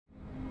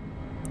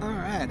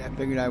Alright, I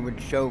figured I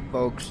would show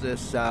folks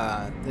this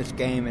this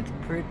game. It's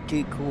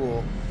pretty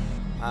cool.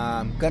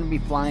 I'm gonna be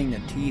flying the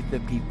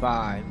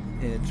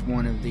T-55. It's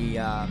one of the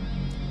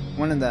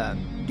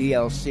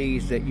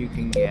DLCs that you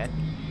can get,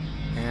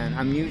 and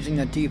I'm using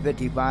the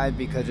T-55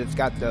 because it's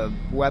got the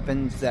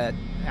weapons that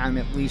I'm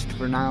at least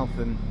for now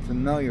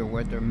familiar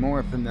with, or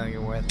more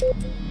familiar with.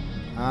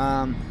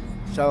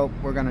 So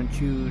we're gonna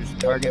choose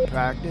target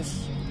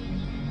practice,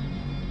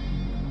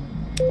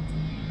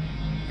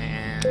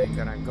 and I'm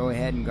gonna go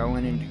ahead and go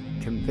in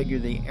and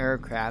configure the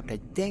aircraft. I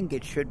think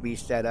it should be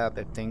set up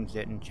if things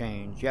didn't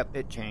change. Yep,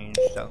 it changed.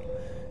 So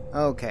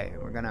okay,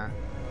 we're gonna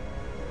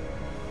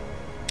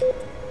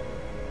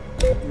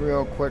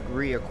real quick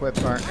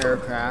re-equip our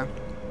aircraft.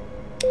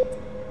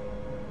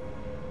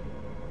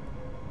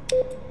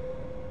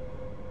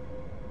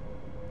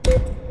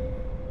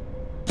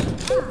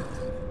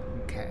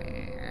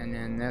 Okay, and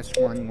then this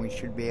one we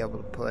should be able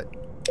to put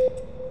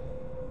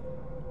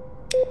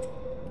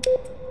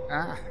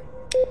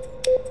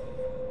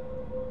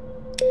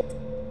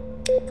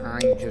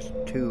just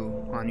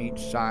 2 on each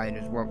side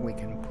is what we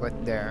can put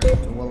there.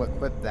 So we'll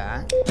equip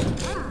that,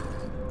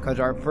 because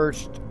our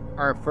first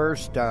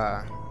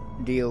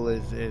deal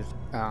is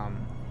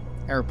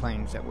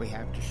airplanes that we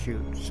have to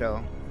shoot.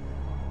 So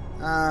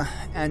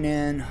and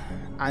then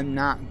I'm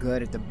not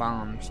good at the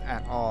bombs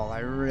at all. I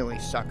really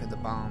suck at the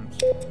bombs,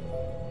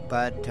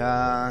 but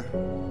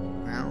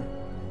well,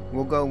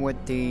 we'll go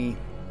with the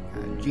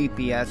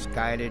GPS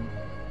guided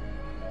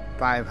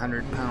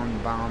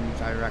 500-pound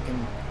bombs. I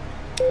reckon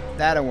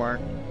that'll work.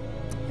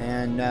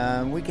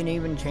 And we can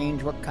even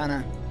change what kind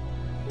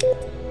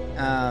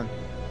of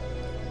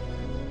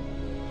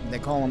they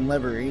call them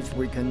liveries.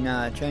 We can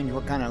change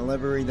what kind of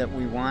livery that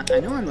we want. I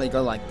normally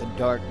go like the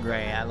dark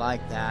gray. I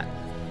like that,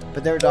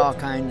 but there's all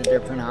kinds of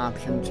different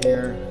options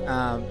here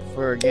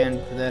for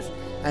this,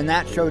 and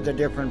that shows a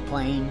different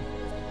plane.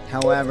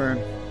 However,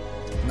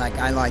 like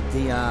I like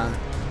the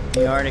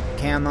Arctic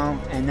camo,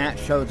 and that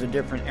shows a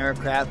different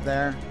aircraft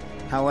there.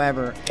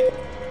 However,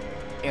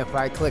 if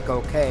I click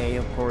OK,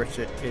 of course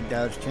it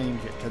does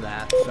change it to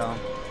that. So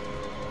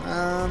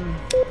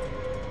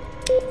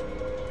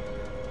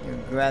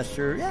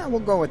aggressor, yeah, we'll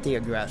go with the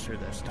aggressor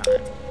this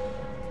time.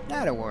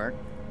 That'll work.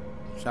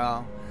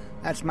 So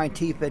that's my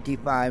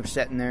T-55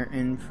 sitting there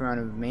in front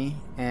of me,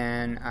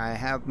 and I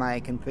have my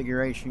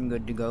configuration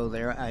good to go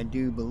there, I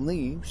do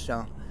believe.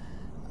 So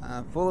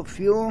full of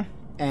fuel,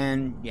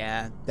 and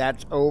yeah,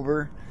 that's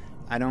over.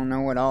 I don't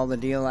know what all the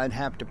deal. I'd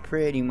have to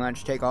pretty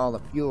much take all the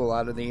fuel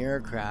out of the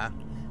aircraft,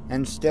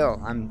 and still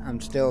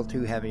I'm still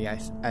too heavy,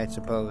 I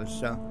suppose.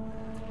 So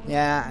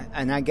yeah,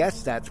 and I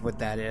guess that's what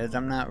that is.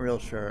 I'm not real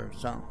sure.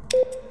 So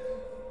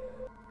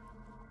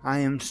I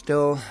am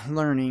still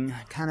learning,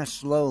 kind of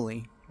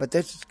slowly, but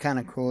this is kind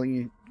of cool.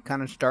 You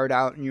kind of start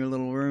out in your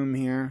little room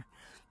here,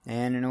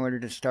 and in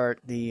order to start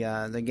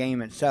the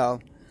game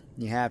itself,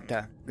 you have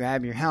to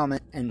grab your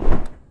helmet and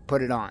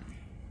put it on.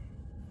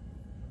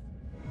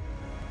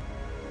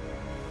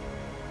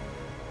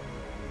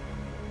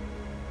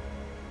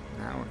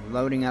 Now we're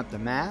loading up the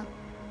map.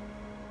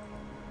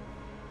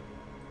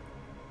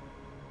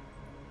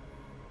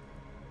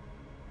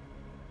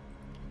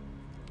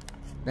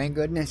 Thank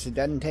goodness it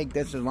doesn't take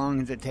this as long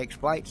as it takes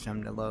Flight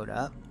Sim to load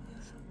up.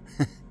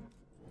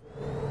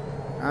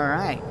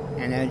 Alright,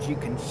 and as you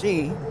can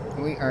see,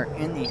 we are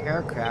in the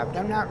aircraft.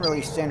 I'm not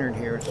really centered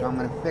here, so I'm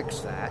going to fix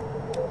that.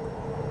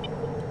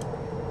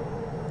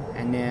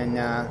 And then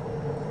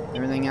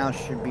everything else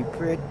should be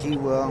pretty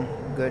well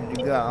good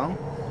to go.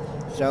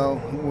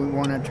 So we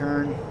want to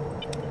turn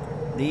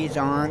these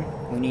on.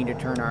 We need to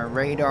turn our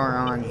radar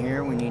on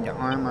here. We need to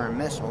arm our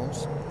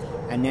missiles.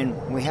 And then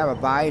we have a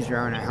visor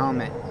on a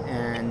helmet.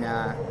 And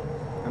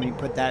let me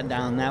put that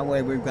down. That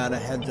way we've got a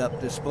heads-up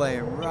display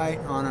right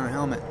on our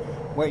helmet.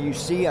 What you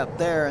see up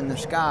there in the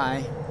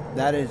sky,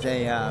 that is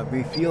a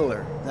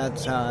refueler.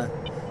 That's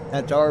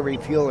our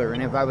refueler.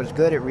 And if I was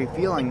good at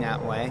refueling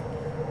that way,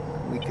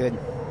 we could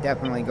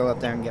definitely go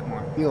up there and get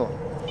more fuel.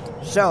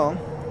 So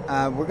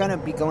we're going to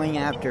be going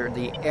after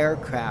the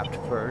aircraft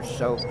first.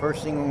 So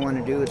first thing we want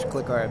to do is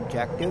click our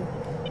objective,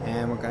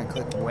 and we're going to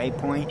click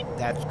waypoint.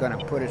 That's going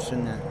to put us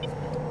in the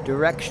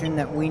direction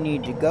that we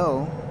need to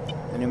go.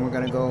 And then we're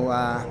going to go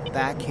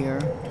back here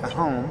to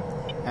home,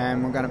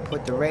 and we're going to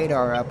put the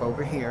radar up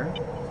over here,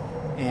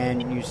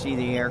 and you see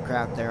the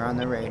aircraft there on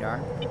the radar.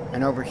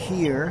 And over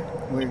here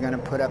we're going to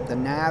put up the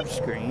nav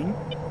screen.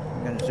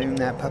 We're going to zoom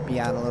that puppy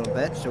out a little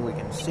bit so we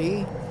can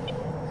see,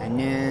 and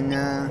then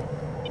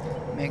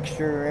make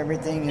sure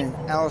everything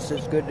else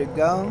is good to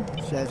go.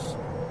 It says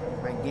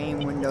my game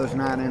window's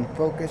not in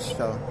focus,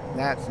 so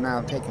that's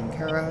now taken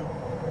care of.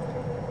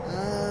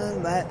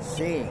 Let's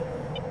see.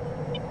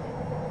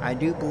 I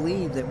do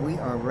believe that we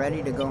are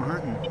ready to go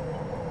hunting.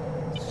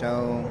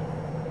 So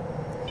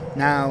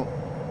now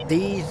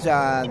these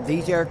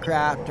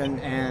aircraft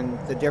and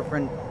the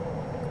different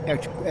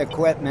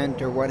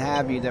equipment or what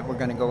have you that we're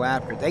going to go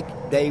after,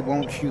 they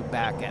won't shoot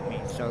back at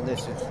me. So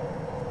this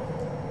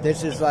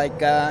is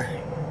like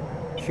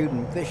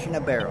shooting fish in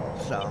a barrel.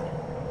 So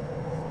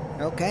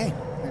okay,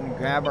 And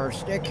grab our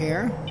stick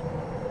here.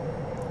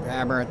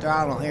 Grab our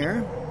throttle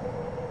here.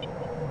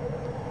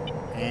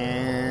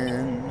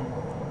 And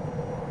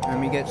let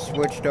me get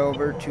switched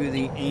over to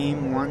the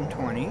AIM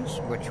 120s,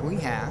 which we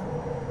have.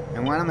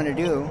 And what I'm going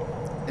to do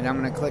is I'm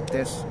going to click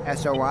this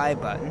SOI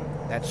button.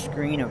 That's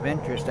screen of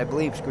interest, I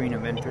believe screen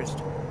of interest.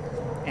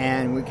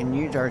 And we can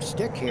use our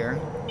stick here.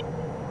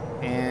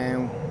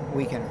 And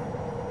we can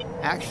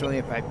actually,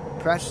 if I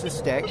press the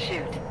stick,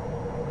 shoot.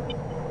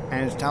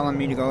 And it's telling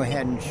me to go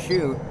ahead and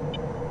shoot,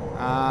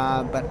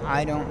 but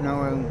I don't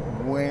know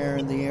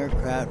where the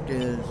aircraft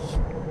is.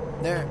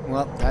 There,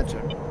 well, that's a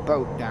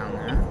boat down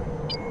there.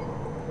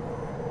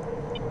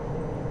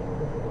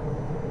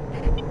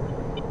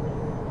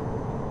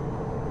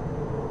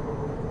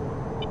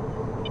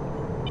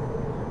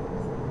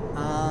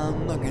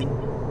 I'm looking.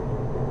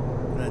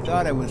 I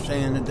thought I was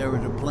saying that there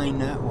was a plane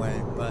that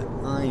way, but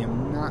I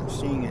am not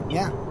seeing it.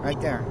 Yeah, right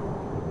there.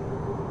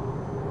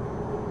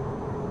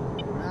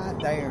 Right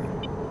there.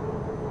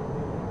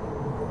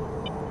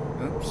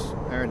 Oops,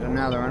 there's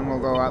another one. We'll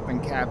go up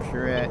and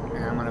capture it.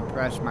 And I'm going to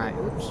press my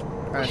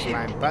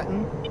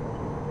button.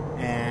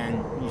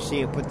 And you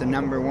see it put the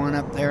number 1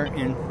 up there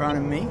in front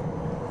of me.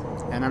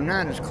 And I'm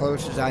not as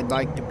close as I'd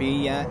like to be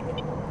yet.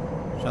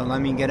 So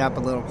let me get up a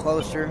little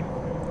closer.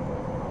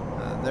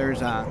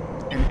 There's an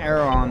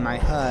arrow on my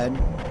HUD,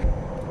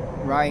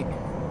 right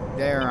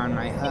there on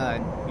my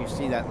HUD. You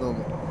see that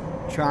little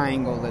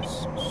triangle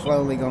that's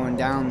slowly going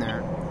down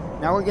there.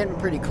 Now we're getting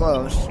pretty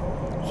close,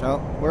 so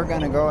we're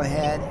going to go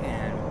ahead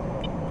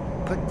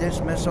and put this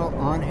missile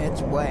on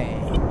its way.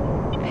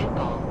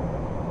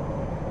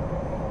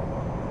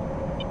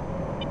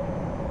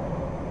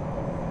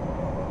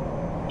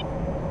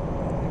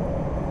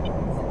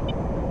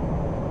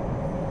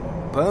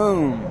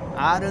 Boom!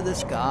 Out of the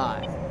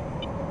sky.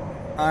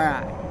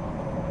 Alright.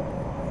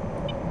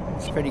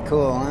 It's pretty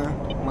cool, huh?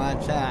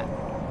 Watch that.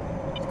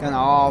 It's gonna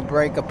all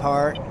break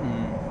apart.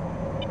 And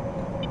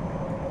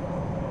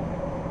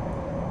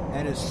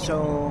that is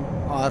so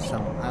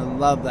awesome. I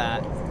love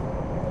that.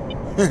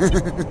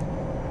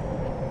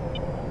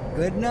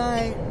 Good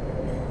night.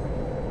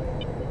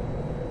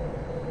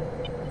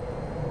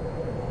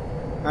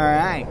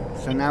 Alright,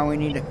 so now we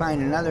need to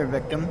find another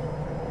victim.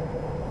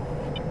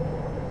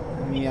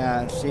 Let me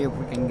see if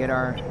we can get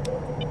our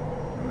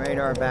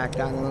radar back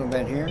down a little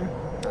bit here.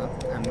 Oh,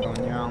 I'm going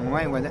the wrong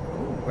way with it.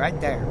 Ooh, right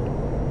there.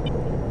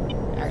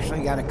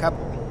 Actually got a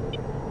couple.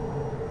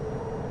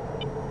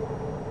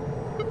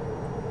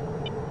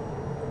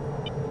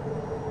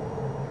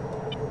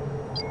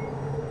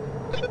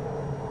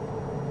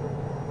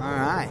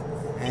 Alright.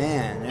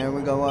 And there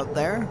we go up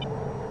there.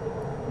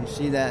 You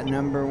see that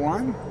number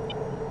 1?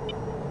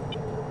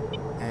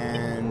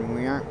 And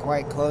we aren't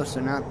quite close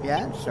enough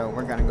yet, so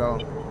we're going to go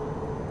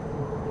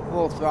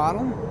full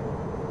throttle.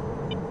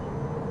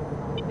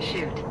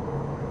 Shoot.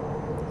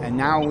 And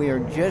now we are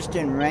just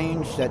in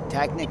range that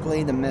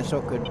technically the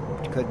missile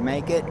could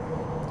make it,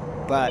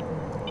 but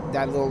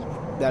that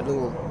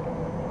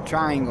little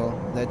triangle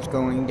that's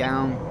going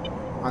down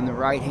on the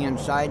right hand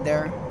side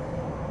there,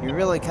 you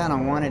really kind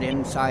of want it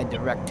inside the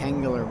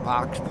rectangular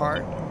box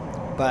part,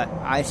 but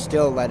I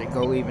still let it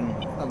go even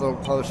a little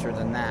closer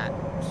than that.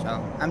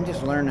 So I'm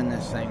just learning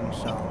this thing.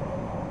 So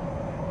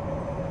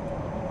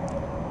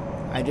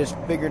I just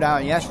figured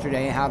out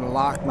yesterday how to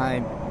lock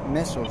my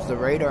missiles, the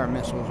radar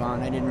missiles,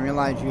 on. I didn't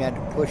realize you had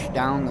to push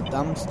down the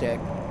thumbstick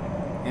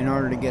in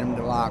order to get them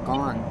to lock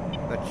on,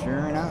 but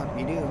sure enough,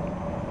 you do.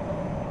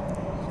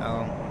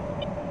 So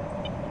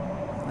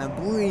I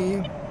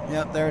believe,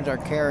 yep, there's our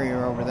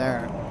carrier over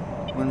there.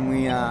 When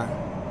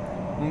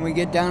we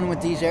get done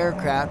with these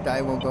aircraft,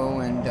 I will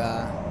go and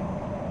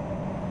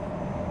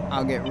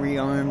I'll get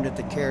rearmed at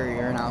the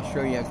carrier, and I'll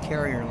show you a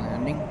carrier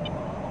landing.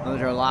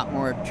 Those are a lot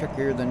more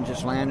trickier than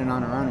just landing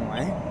on a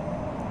runway.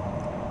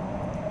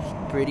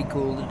 Pretty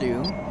cool to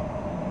do.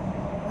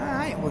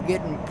 Alright, we're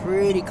getting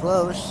pretty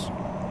close.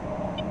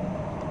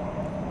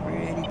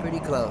 Pretty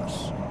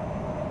close.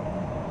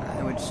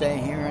 I would say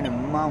here in a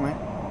moment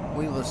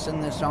we will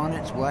send this on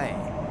its way.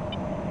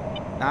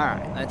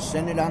 Alright, let's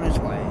send it on its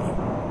way.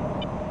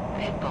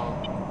 Pickle.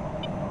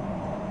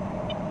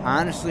 I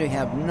honestly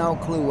have no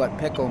clue what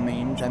pickle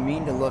means. I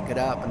mean to look it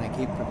up and I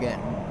keep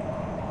forgetting.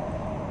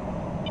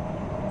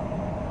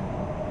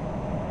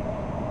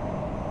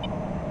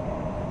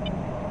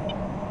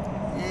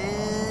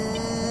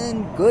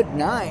 Good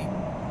night.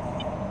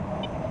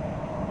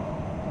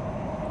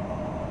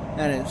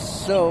 That is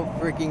so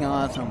freaking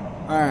awesome.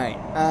 Alright,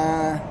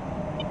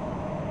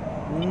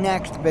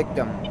 next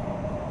victim.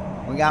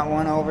 We got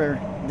one over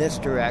this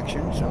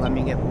direction, so let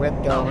me get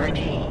whipped over. Over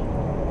T.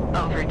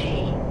 Over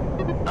T.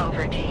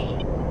 Over T.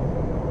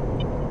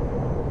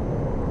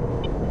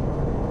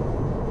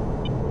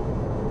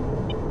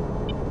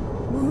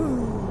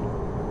 Woo.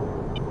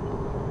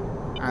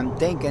 I'm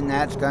thinking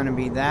that's going to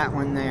be that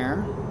one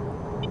there.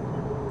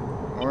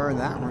 Or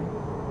that one.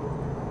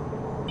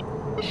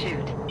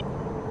 Shoot.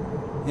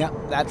 Yep,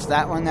 that's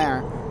that one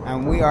there.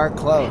 And we are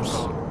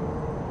close.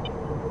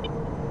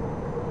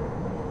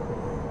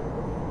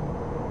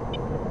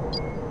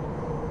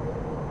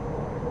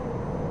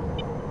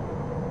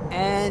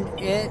 And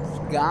it's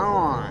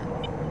gone.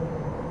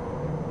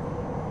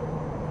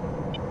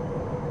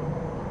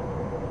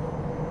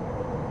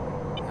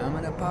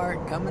 Coming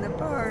apart, coming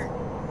apart.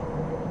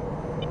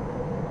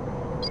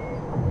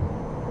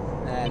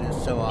 That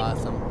is so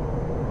awesome.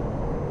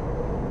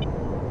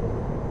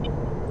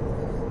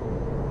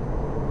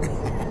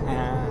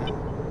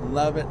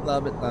 Love it,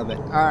 love it, love it.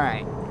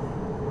 Alright.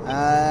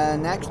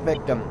 Next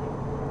victim.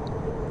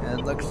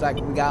 It looks like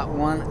we got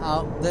one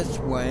out this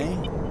way.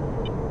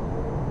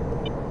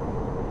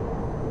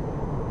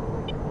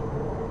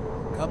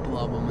 A couple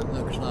of them, it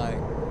looks like.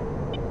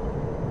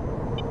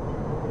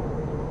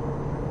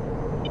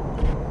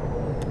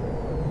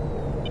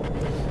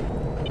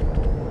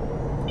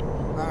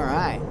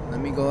 Alright, let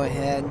me go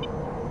ahead.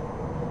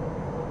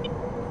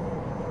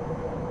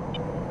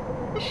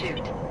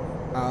 Shoot.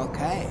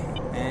 Okay,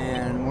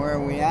 and where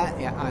are we at?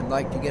 Yeah, I'd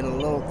like to get a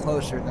little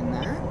closer than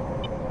that.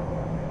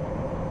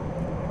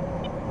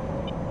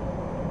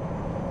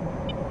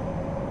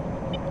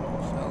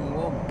 So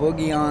we'll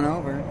boogie on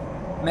over.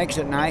 Makes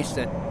it nice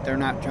that they're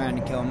not trying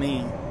to kill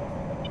me.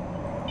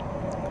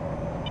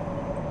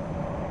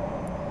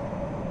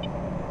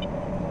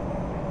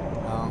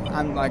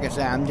 Like I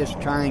said, I'm just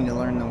trying to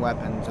learn the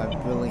weapons. I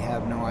really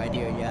have no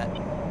idea yet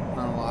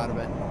on a lot of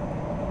it.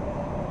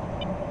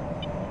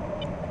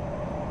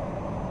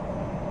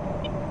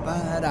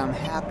 But I'm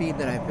happy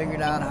that I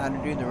figured out how to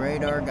do the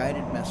radar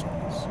guided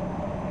missiles.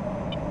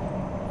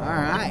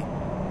 Alright.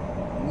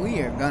 We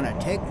are gonna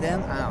take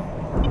them out.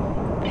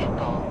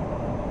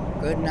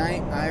 Pinball. Good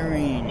night,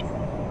 Irene.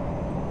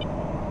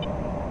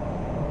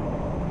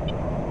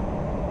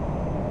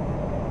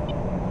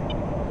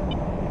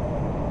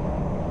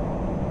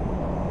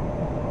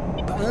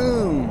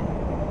 Boom!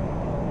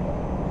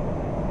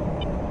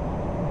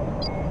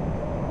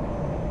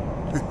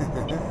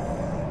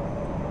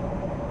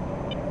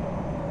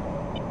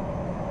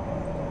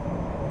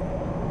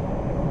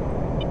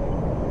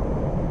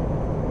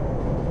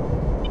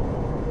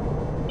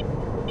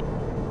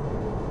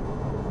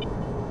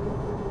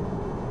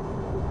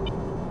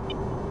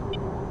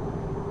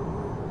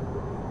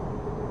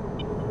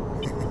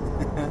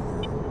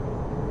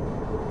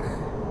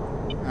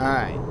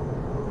 Alright,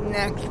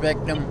 next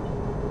victim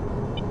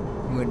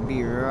would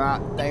be right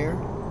there.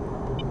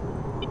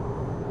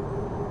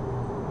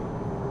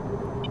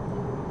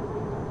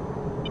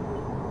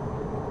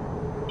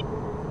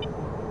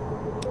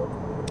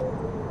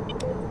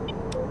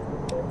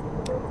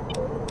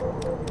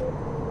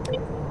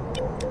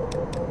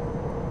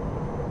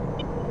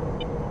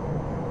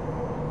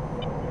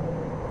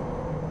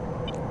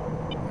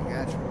 I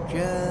guess we're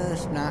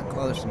just not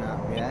close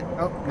enough yet.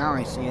 Oh, now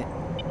I see it.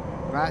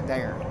 Right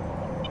there.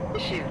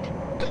 Shoot.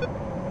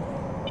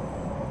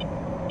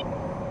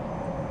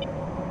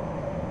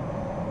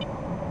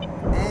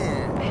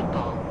 And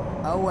Pinball.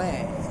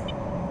 away.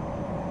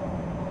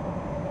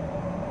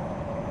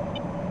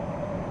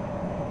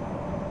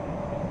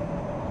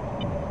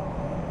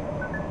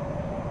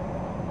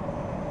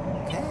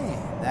 Okay,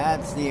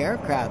 that's the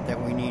aircraft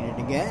that we needed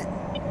to get.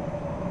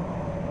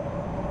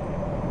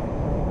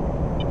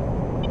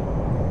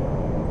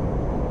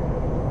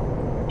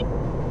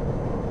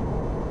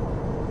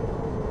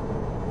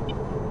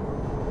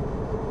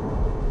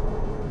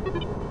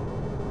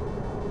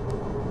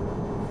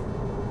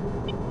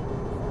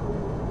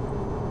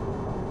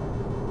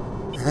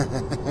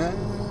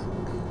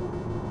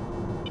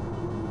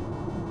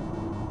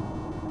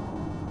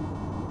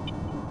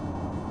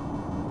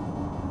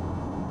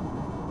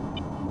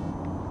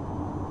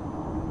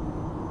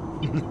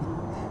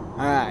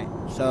 Alright,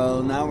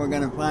 so now we're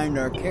going to find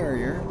our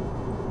carrier.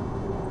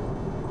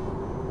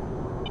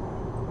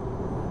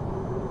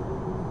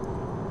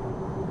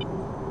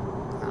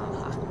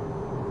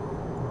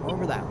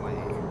 Over that way.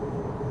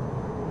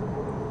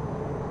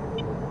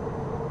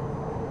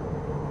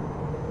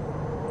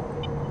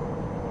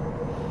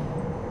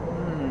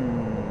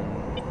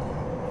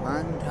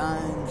 Fun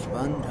times,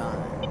 fun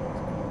times.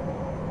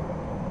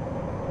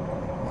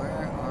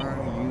 Where are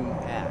you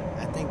at?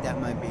 I think that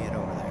might be it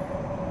over there.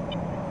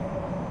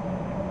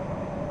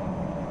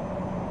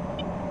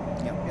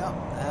 Yep,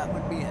 that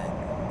would be it.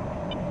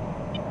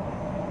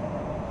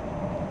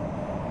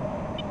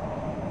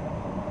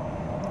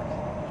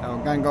 So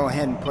we're going to go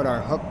ahead and put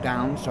our hook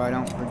down so I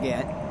don't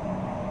forget.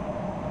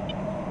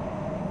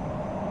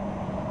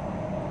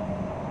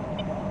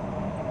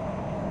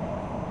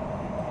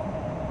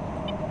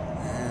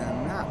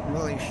 I'm not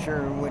really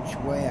sure which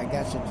way. I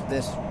guess it's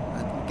this.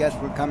 I guess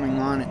we're coming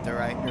on it the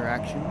right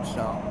direction.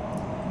 So,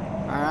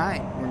 all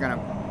right, we're gonna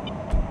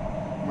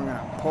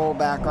pull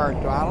back our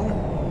throttle,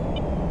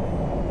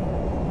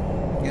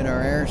 get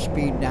our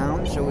airspeed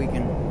down so we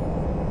can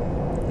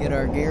get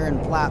our gear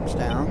and flaps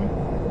down.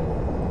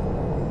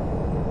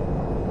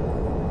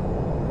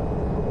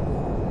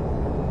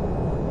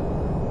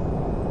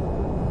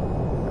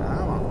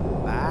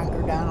 Back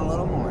her down a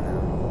little more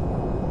now.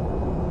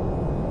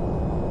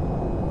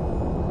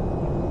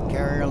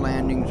 Carrier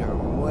landings are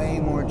way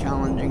more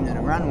challenging than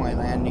a runway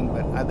landing,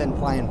 but I've been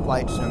playing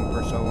flight sim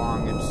for so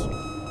long, it's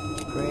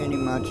pretty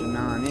much a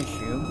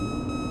non-issue.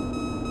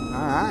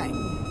 Alright.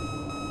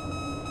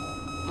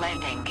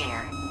 Landing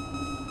gear.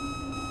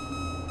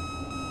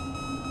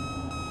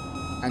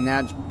 And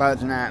that's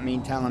buzzing at me,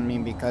 telling me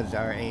because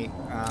our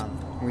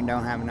we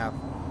don't have enough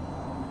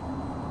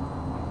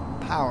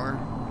power,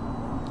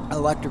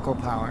 electrical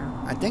power.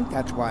 I think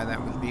that's why that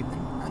was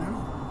beeping. I don't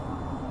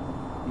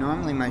know.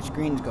 Normally my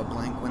screens go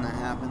blank when that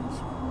happens.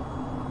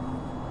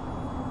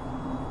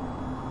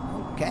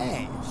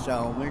 Okay,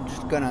 so we're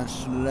just gonna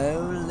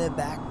slowly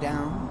back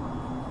down.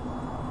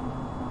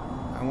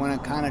 I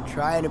want to kind of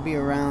try to be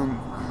around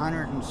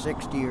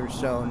 160 or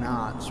so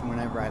knots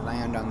whenever I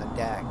land on the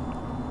deck.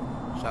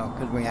 So,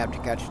 because we have to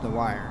catch the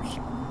wires.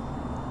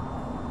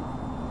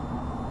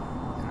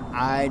 And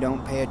I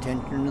don't pay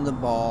attention to the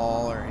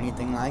ball or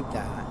anything like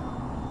that.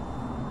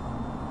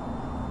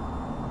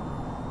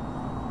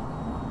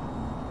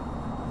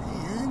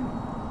 And,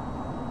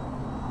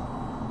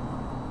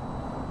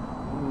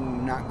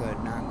 ooh, not good,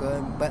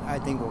 but I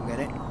think we'll get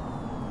it.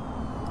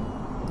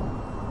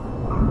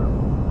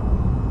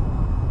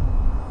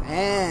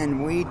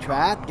 And we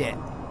trapped it.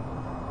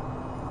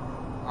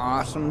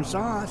 Awesome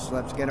sauce.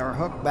 Let's get our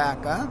hook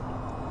back up.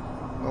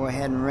 Go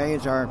ahead and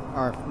raise our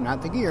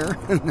not the gear,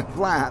 the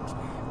flaps.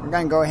 We're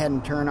going to go ahead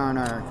and turn on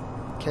our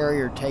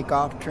carrier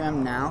takeoff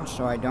trim now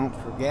so I don't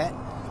forget.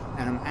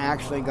 And I'm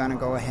actually going to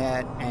go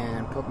ahead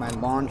and put my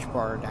launch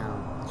bar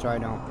down so I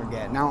don't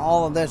forget. Now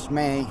all of this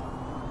may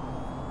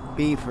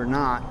be for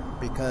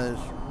naught because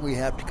we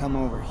have to come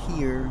over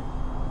here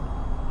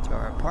to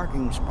our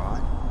parking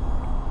spot.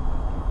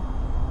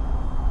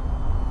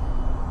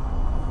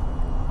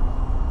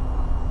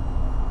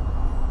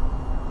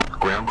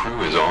 Ground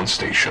crew is on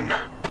station.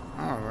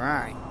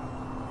 Alright.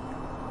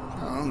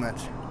 So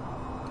let's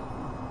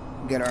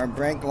get our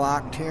brake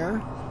locked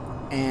here.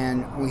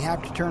 And we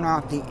have to turn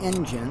off the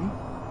engine.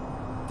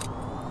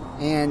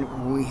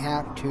 And we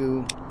have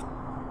to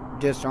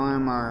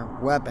disarm our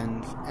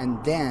weapons.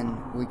 And then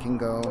we can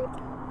go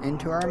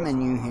into our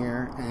menu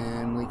here.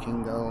 And we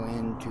can go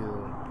into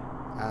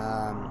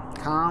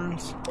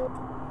comms,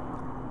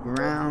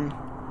 ground,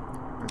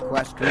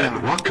 request ground.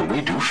 And what can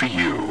we do for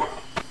you?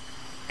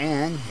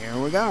 And here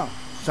we go.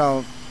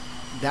 So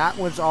that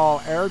was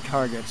all air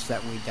targets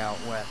that we dealt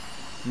with.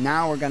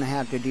 Now we're going to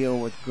have to deal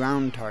with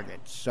ground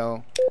targets.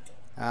 So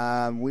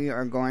we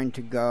are going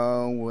to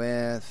go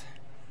with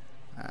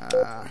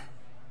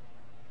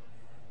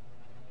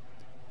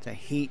the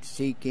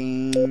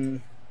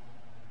heat-seeking,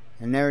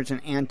 and there's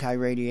an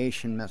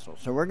anti-radiation missile.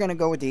 So we're going to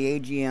go with the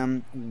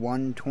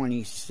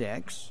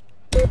AGM-126.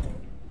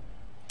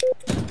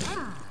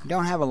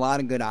 Don't have a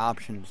lot of good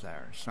options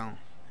there, so.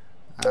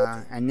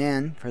 And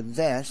then for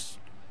this,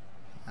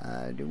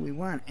 do we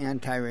want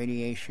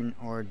anti-radiation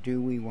or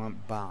do we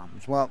want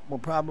bombs? Well, we'll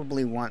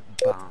probably want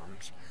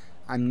bombs.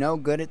 I'm no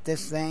good at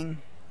this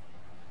thing,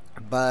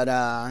 but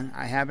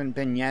I haven't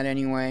been yet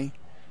anyway.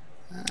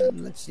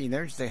 Let's see,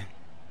 there's the...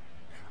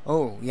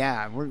 Oh,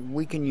 yeah,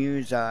 we can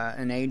use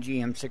an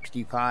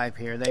AGM-65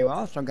 here. They've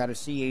also got a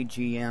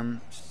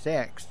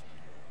CAGM-6,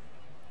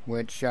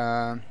 which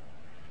that's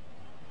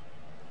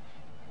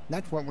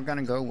what we're going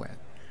to go with.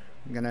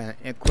 I'm going to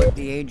equip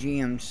the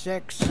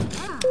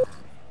AGM-6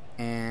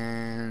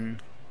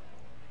 and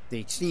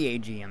the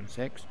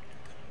CAGM-6.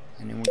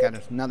 And then we got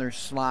another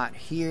slot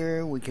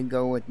here. We could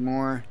go with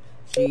more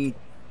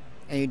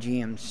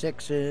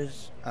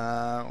CAGM-6s,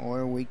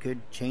 or we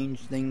could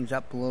change things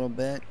up a little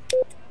bit.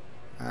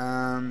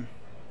 I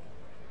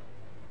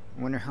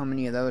wonder how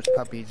many of those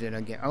puppies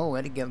it'll get. Oh,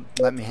 it'll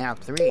let me have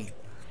 3.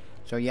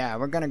 So yeah,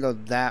 we're going to go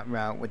that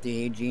route with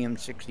the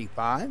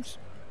AGM-65s.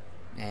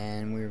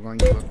 And we're going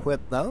to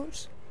equip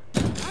those.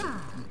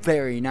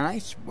 Very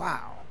nice.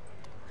 Wow.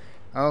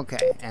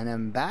 Okay, and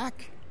then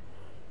back.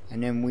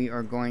 And then we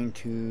are going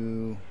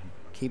to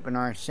keep in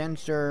our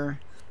sensor.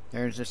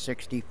 There's a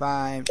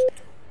 65.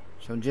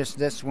 So just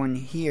this one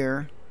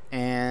here.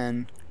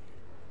 And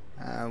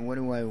what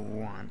do I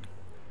want?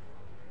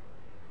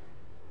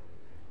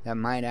 That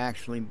might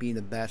actually be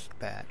the best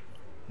bet.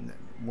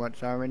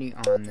 What's already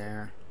on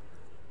there.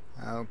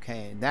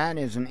 Okay, that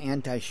is an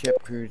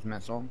anti-ship cruise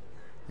missile.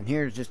 And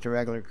here's just a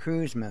regular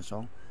cruise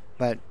missile,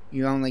 but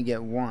you only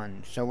get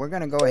one. So we're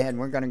going to go ahead and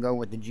we're going to go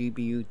with the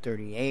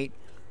GBU-38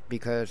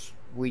 because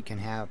we can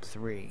have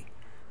 3.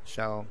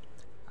 So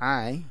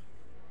I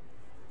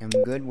am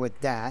good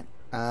with that.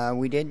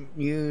 We didn't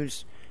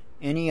use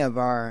any of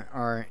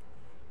our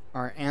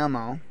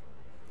ammo,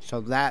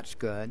 so that's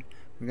good.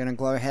 We're going to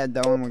go ahead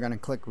though and we're going to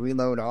click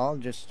reload all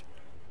just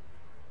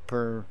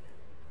per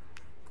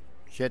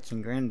shits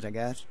and grins, I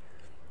guess.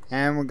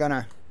 And we're going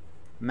to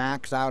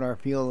max out our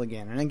fuel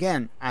again. And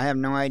again, I have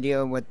no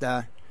idea what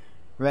the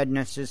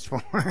redness is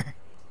for.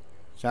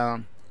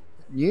 So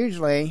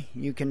usually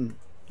you can,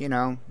 you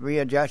know,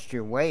 readjust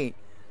your weight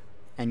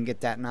and get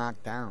that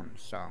knocked down.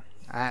 So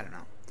I don't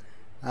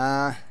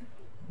know.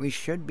 We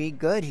should be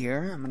good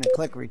here. I'm going to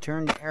click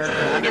return to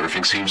aircraft. And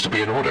everything seems to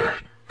be in order.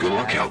 Good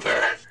luck out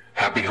there.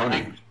 Happy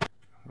hunting.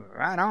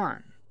 Right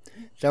on.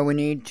 So we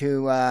need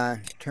to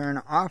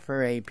turn off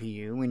our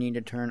APU. We need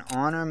to turn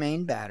on our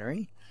main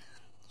battery.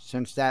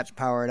 since that's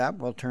powered up,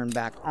 we'll turn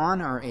back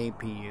on our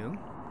APU.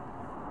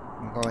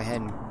 We'll go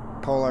ahead and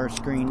pull our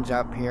screens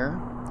up here.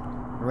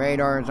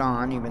 Radar is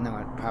on, even though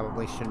it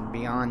probably shouldn't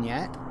be on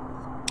yet.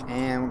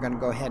 And we're going to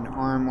go ahead and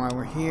arm while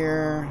we're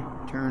here.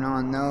 Turn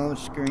on those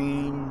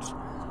screens.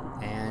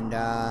 And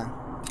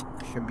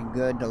should be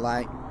good to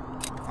light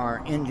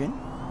our engine.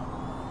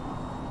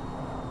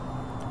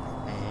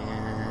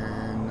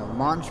 And the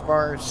launch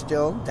bar is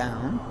still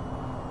down.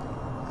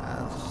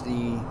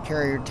 The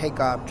carrier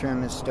takeoff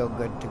trim is still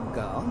good to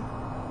go.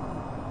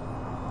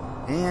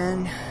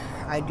 And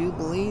I do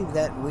believe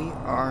that we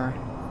are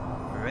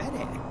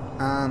ready.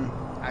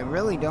 I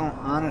really don't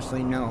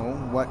honestly know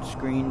what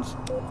screen's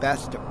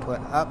best to put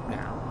up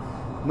now.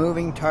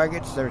 Moving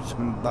targets, there's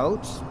some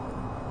boats.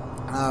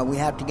 We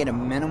have to get a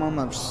minimum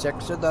of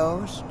 6 of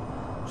those.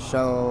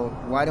 So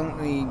why don't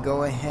we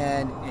go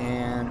ahead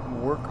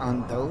and work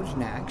on those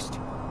next.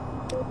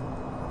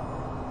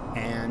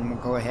 And we'll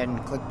go ahead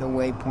and click the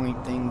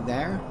waypoint thing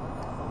there.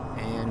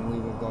 And we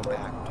will go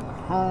back to the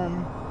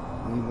home.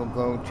 We will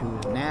go to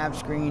the nav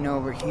screen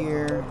over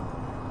here.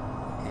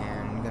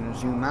 And I'm going to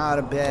zoom out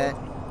a bit.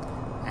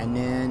 And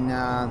then,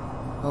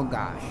 oh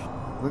gosh,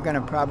 we're going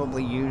to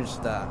probably use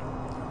the,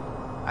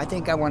 I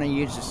think I want to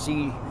use the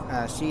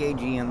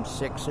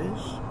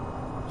CAGM6s.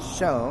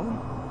 So,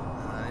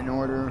 in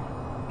order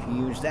to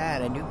use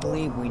that, I do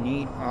believe we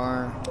need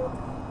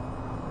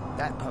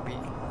that puppy.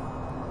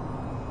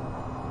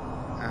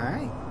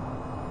 Alright.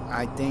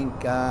 I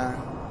think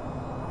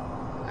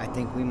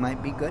we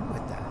might be good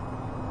with that.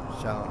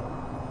 So,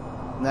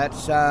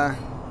 let's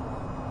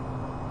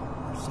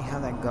see how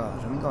that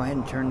goes. Let me go ahead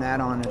and turn that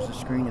on as a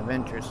screen of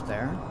interest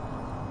there.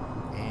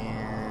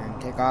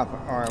 And take off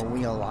our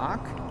wheel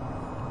lock.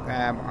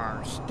 Grab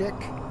our stick.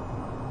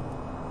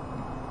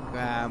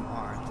 Grab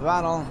our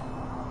throttle.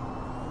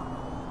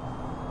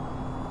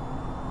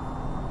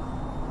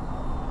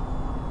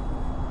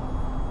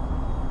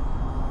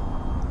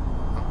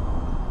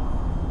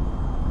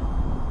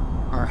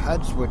 Our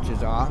HUD switch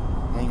is off.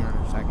 Hang on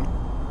a second.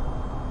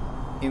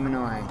 Even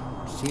though I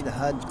see the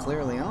HUD's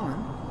clearly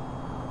on.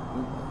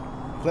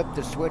 Flip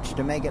the switch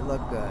to make it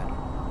look good.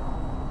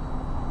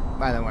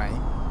 By the way,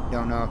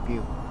 don't know if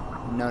you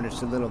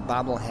noticed a little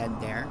bobblehead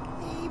there.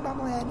 Hey,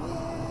 bobblehead,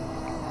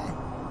 yeah.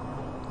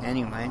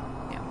 Anyway,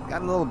 yeah,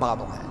 got a little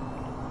bobblehead.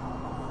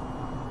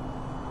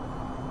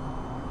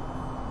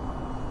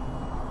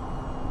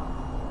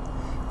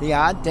 The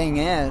odd thing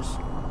is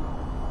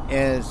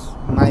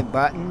my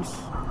buttons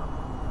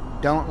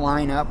don't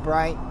line up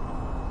right.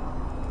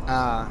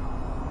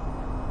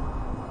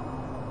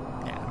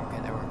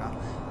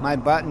 My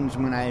buttons,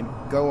 when I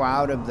go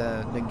out of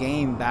the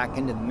game back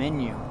into the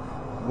menu,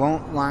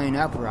 won't line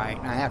up right.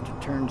 I have to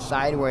turn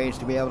sideways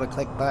to be able to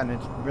click buttons.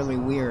 It's really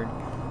weird.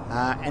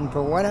 And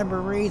for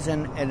whatever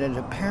reason, it is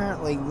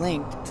apparently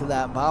linked to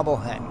that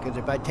bobblehead. Because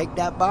if I take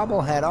that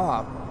bobblehead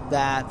off,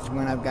 that's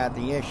when I've got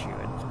the issue.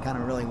 It's kind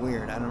of really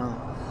weird. I don't know.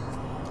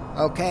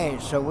 Okay,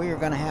 so we are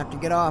going to have to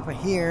get off of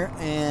here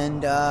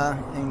and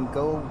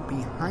go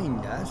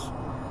behind us.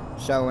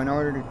 So in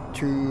order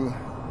to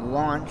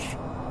launch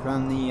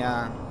from the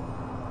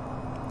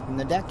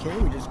deck here,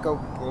 we just go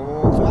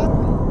full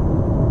throttle.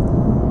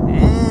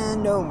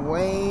 And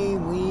away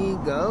we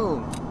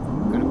go.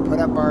 Gonna put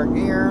up our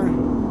gear.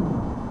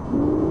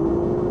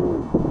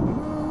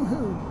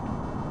 Woohoo.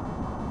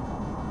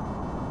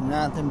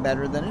 Nothing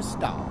better than a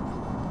stall.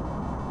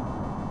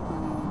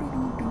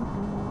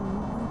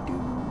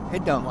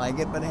 It don't like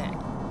it, but hey.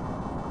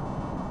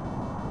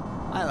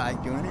 I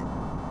like doing it.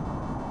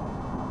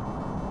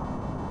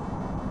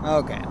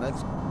 Okay,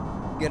 let's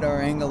get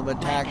our angle of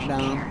attack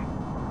down.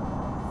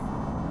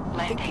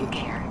 Landing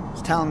gear.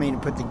 It's telling me to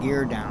put the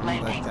gear down,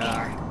 Landing but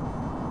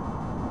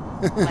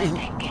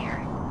landing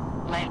gear.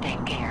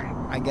 Landing gear.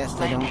 I guess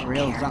they don't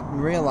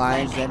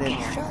realize that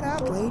it's shut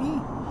up, lady.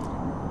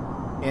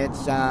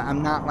 It's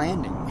I'm not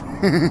landing.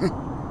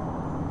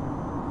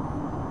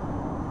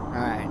 All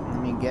right,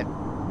 let me get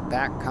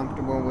back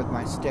comfortable with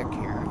my stick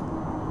here.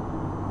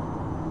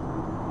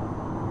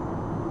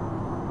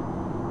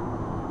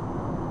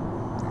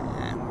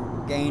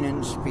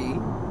 Gaining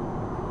speed.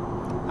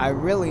 I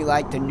really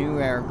like the new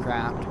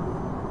aircraft.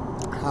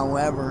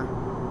 However,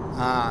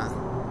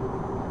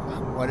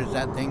 what is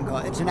that thing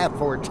called? It's an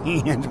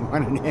F-14 is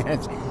what it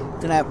is.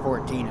 It's an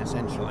F-14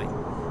 essentially.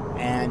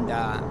 And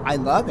I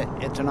love it.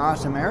 It's an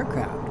awesome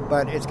aircraft,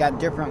 but it's got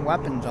different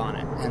weapons on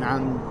it. And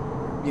I'm,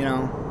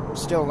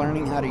 still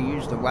learning how to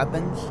use the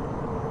weapons.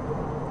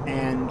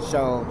 And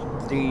so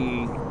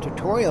the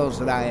tutorials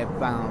that I have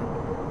found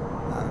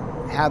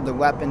have the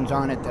weapons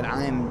on it that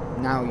I am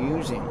now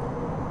using.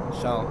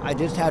 So I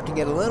just have to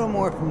get a little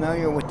more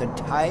familiar with the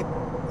type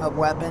of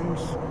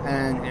weapons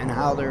and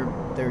how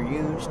they're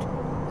used,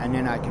 and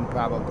then I can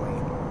probably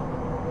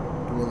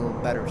do a little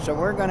better. So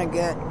we're gonna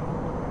get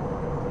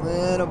a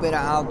little bit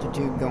of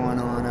altitude going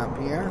on up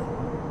here.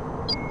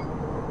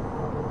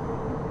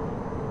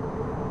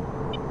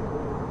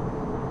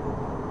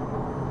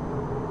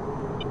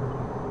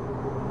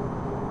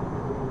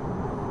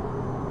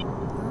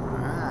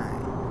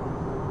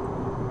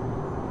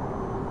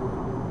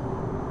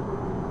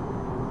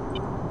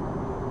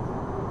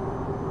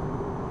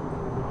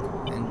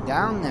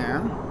 down there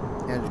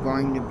is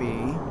going to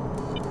be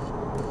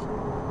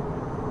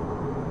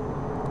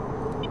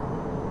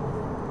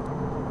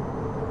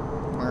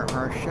where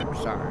our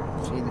ships are.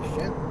 See the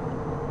ship?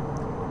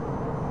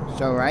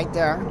 So right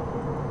there,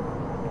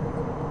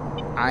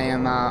 I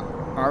am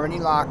already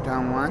locked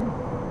on one.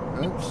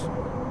 Oops.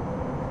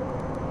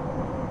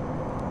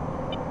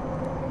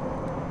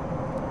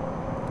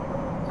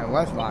 I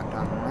was locked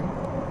on one.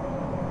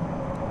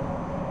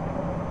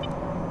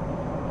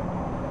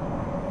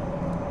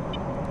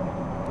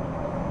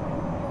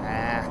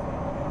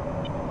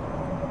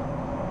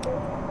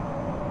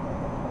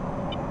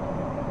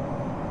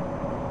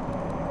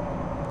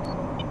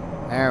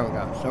 There we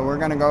go. So we're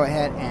going to go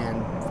ahead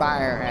and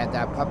fire at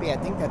that puppy. I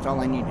think that's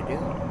all I need to do.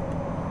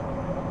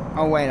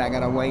 Oh wait, I got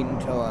to wait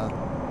until a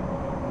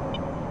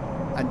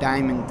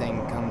diamond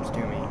thing comes to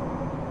me.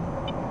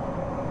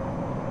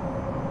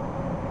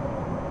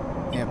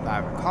 If I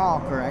recall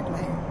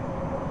correctly.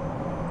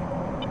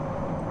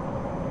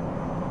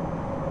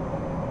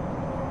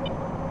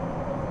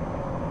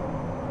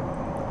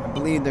 I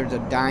believe there's a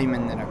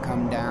diamond that'll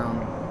come down,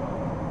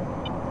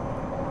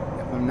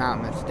 if I'm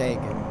not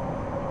mistaken.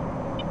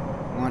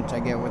 Once I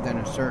get within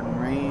a certain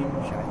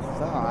range, I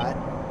thought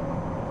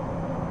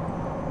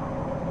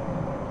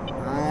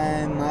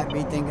I might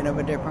be thinking of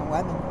a different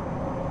weapon.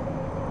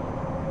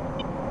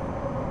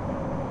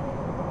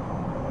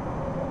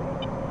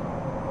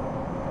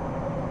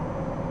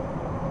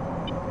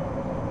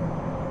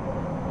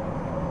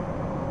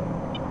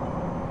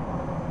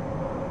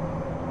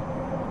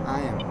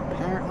 I am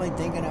apparently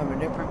thinking of a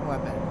different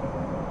weapon.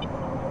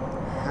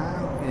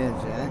 How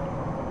is it?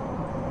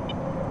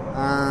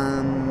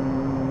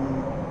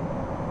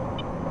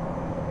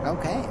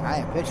 Okay, I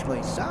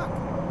officially suck.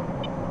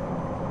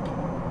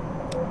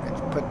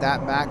 Let's put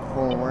that back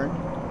forward.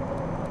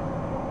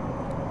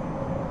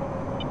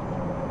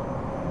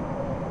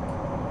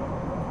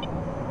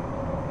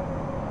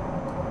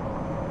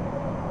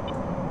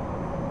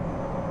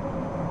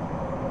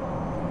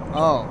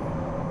 Oh,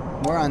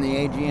 we're on the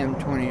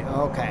AGM-20.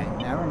 Okay,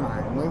 never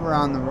mind. We were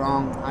on the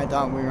wrong. I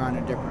thought we were on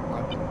a different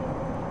weapon.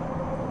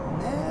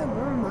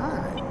 Never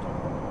mind.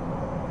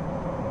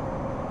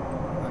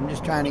 I'm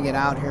just trying to get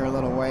out here a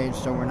little ways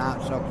so we're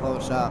not so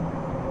close up.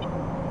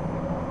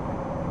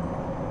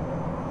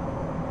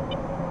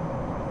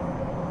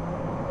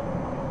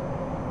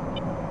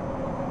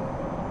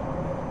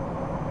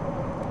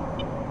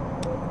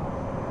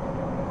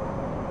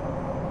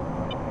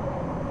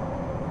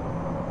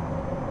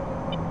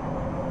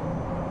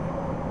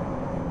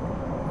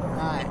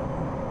 Alright.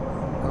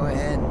 Go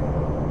ahead.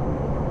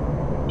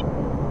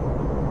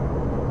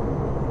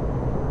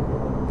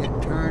 Get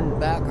turned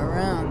back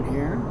around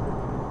here.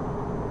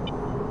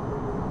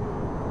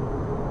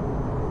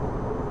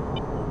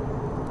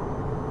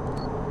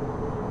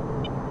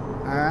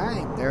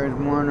 Alright, there's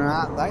one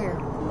right there.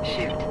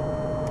 Shoot.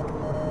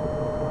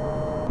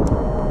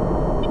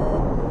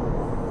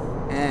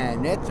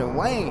 And it's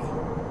away.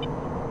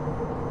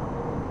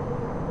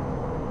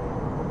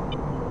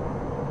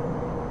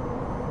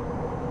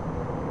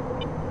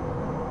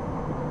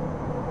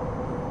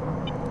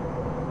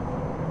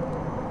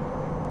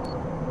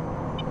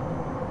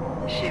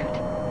 Shoot.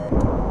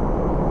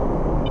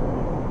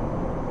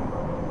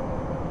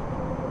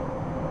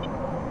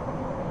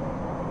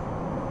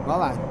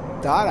 Well, I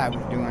thought I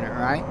was doing it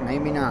right.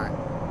 Maybe not.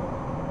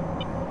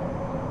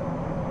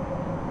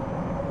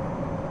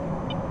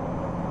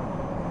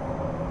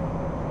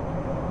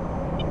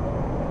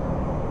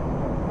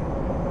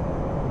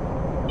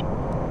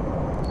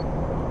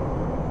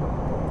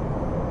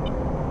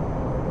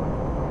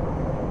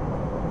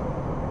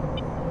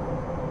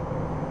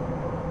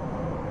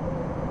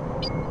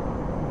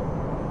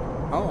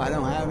 Oh, I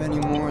don't have any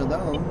more of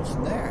those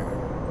there.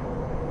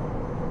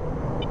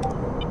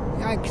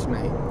 Yikes,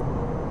 mate.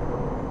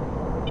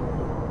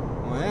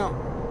 Well,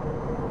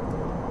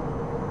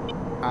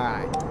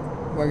 alright.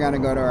 We're gonna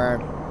go to our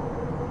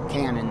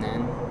cannon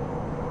then.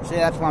 See,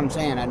 that's what I'm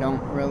saying. I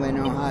don't really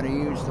know how to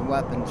use the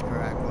weapons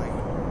correctly.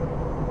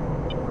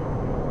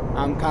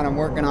 I'm kind of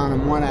working on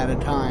them one at a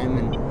time,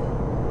 and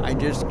I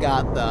just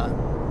got the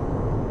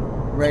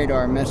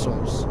radar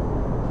missiles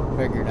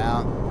figured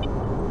out.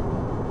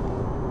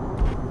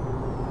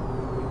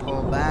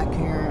 Pull back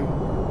here.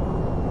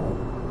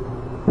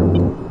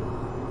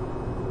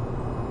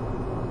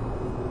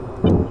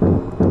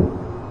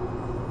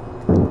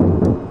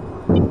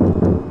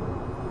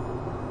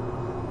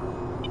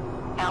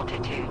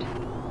 Altitude.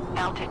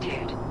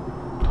 Altitude.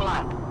 Pull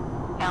up.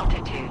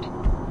 Altitude.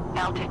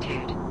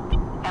 Altitude.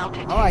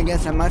 Altitude. Oh, I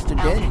guess I must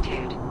have did.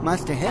 Altitude.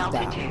 Must have hit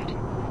Altitude.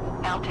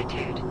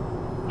 Altitude.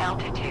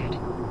 Altitude.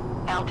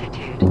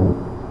 Altitude.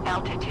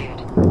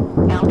 Altitude.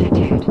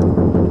 Altitude.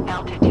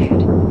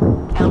 Altitude.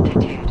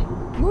 Altitude.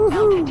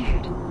 Woohoo!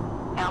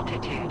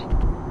 Altitude.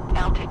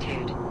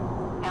 Altitude.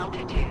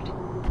 Altitude.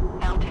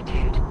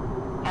 Altitude.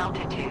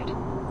 Altitude.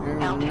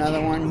 There's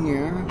another one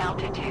here.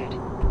 Altitude.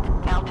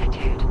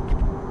 Altitude.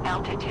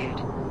 Altitude.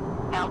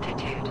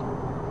 Altitude.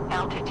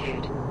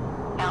 Altitude.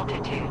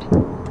 Altitude.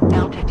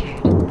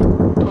 Altitude.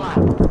 Pull up.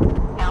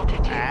 Altitude.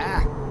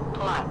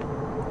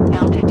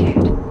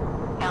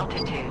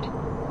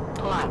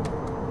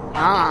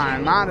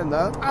 I'm out of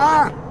the...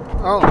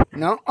 Oh,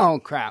 no. Oh,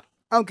 crap.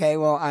 Okay,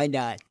 well, I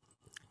died.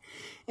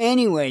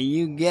 Anyway,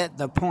 you get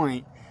the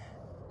point.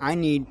 I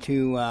need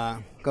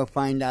to go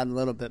find out a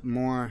little bit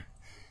more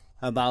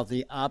about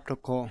the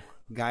optical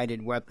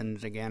guided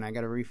weapons again. I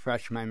got to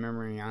refresh my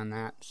memory on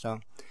that. So,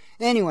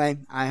 anyway,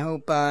 I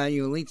hope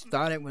you at least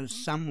thought it was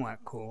somewhat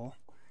cool.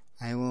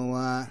 I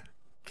will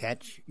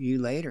catch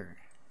you later.